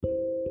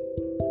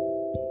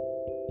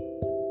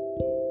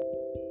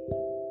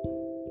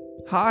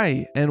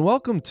Hi, and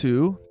welcome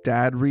to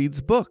Dad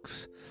Reads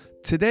Books.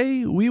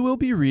 Today we will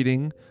be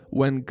reading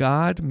When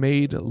God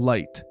Made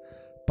Light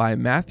by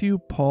Matthew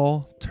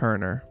Paul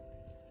Turner.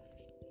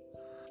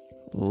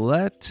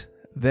 Let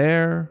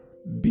there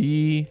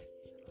be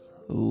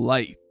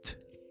light.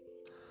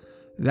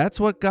 That's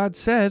what God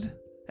said,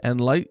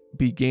 and light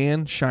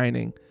began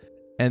shining,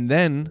 and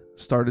then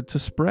started to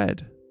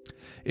spread.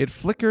 It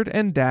flickered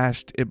and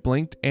dashed, it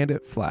blinked and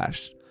it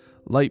flashed.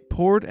 Light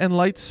poured and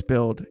light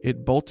spilled,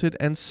 it bolted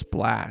and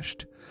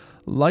splashed.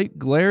 Light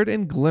glared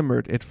and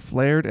glimmered, it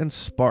flared and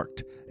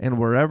sparked, and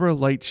wherever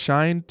light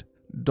shined,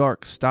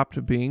 dark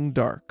stopped being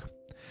dark.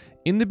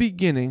 In the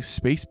beginning,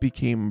 space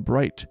became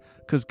bright,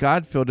 'cause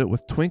God filled it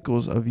with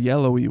twinkles of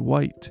yellowy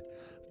white.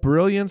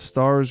 Brilliant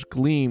stars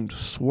gleamed,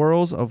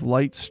 swirls of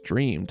light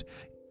streamed.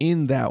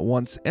 In that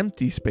once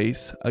empty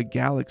space, a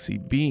galaxy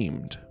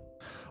beamed.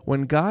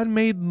 When God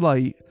made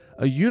light,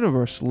 a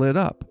universe lit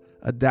up.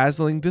 A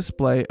dazzling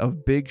display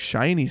of big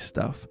shiny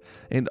stuff,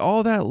 and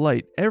all that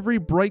light, every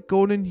bright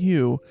golden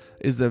hue,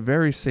 is the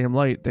very same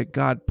light that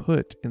God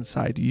put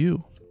inside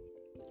you.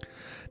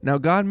 Now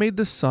God made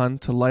the sun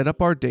to light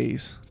up our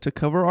days, to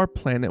cover our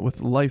planet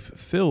with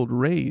life-filled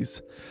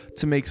rays,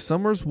 to make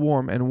summers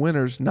warm and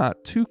winters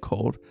not too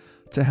cold,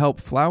 to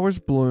help flowers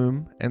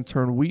bloom and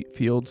turn wheat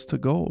fields to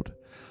gold,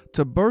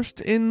 to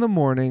burst in the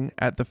morning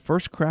at the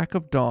first crack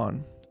of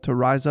dawn, to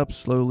rise up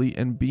slowly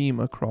and beam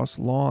across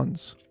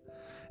lawns.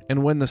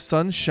 And when the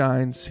sun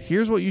shines,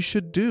 here's what you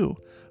should do.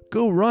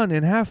 Go run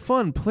and have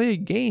fun, play a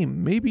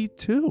game, maybe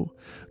two.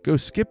 Go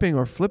skipping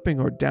or flipping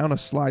or down a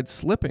slide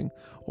slipping,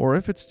 or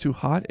if it's too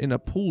hot in a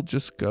pool,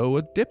 just go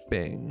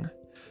a-dipping.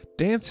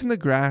 Dance in the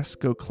grass,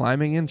 go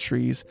climbing in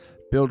trees,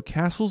 build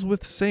castles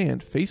with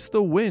sand, face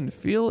the wind,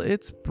 feel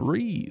its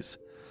breeze.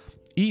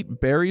 Eat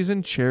berries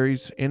and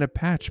cherries, in a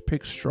patch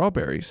pick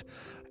strawberries,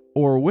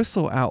 or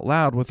whistle out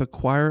loud with a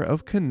choir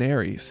of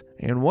canaries.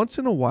 And once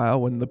in a while,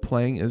 when the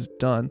playing is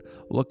done,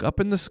 look up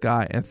in the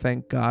sky and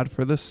thank God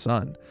for the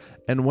sun.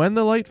 And when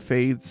the light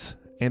fades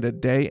and a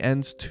day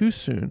ends too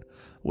soon,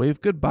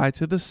 wave goodbye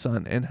to the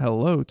sun and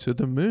hello to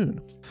the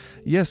moon.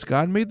 Yes,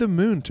 God made the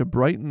moon to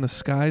brighten the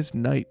sky's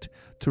night,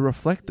 to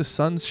reflect the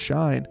sun's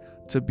shine,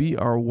 to be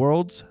our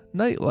world's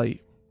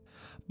nightlight.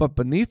 But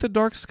beneath the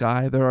dark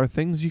sky, there are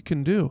things you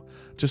can do.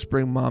 Just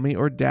bring mommy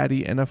or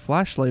daddy and a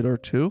flashlight or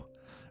two.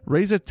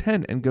 Raise a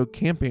tent and go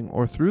camping,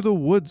 or through the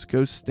woods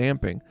go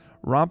stamping,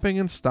 romping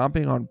and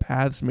stomping on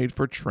paths made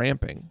for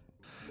tramping.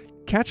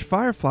 Catch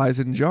fireflies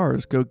in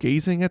jars, go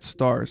gazing at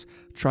stars,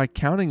 try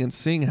counting and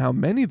seeing how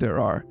many there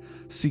are.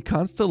 See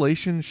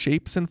constellations,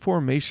 shapes and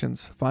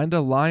formations, find a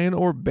lion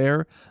or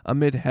bear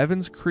amid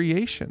heaven's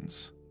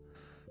creations.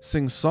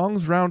 Sing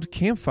songs round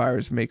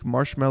campfires, make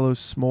marshmallow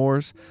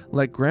s'mores,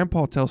 let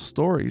grandpa tell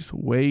stories,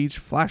 wage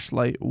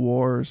flashlight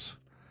wars.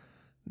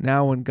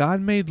 Now when God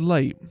made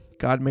light,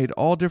 God made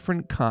all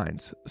different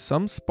kinds,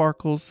 some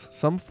sparkles,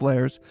 some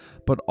flares,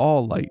 but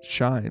all light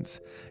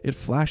shines. It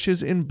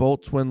flashes in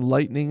bolts when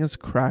lightning is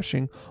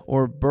crashing,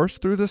 or bursts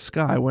through the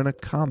sky when a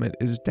comet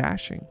is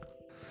dashing.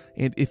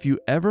 And if you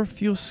ever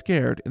feel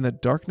scared in the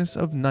darkness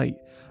of night,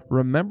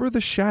 remember the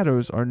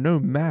shadows are no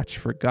match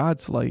for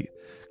God's light.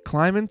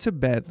 Climb into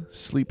bed,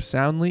 sleep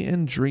soundly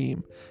and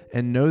dream,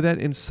 and know that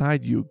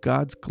inside you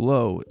God's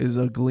glow is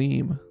a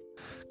gleam.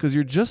 'Cause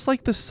you're just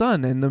like the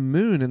sun and the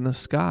moon in the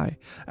sky,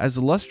 as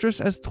lustrous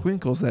as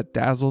twinkles that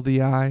dazzle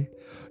the eye.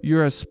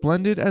 You're as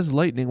splendid as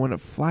lightning when it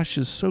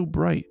flashes so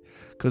bright,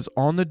 'cause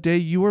on the day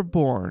you were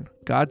born,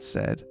 God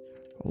said,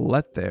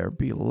 "Let there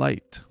be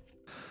light."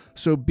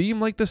 So beam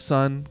like the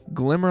sun,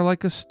 glimmer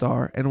like a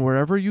star, and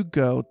wherever you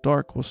go,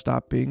 dark will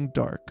stop being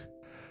dark.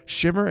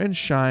 Shimmer and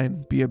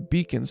shine, be a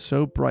beacon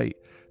so bright,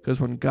 'cause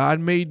when God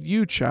made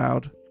you,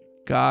 child,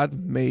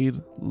 God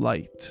made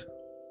light.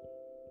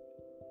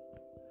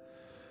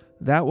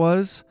 That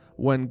was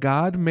When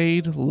God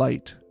Made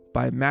Light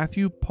by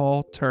Matthew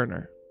Paul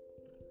Turner.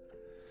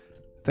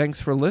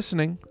 Thanks for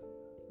listening.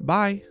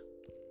 Bye.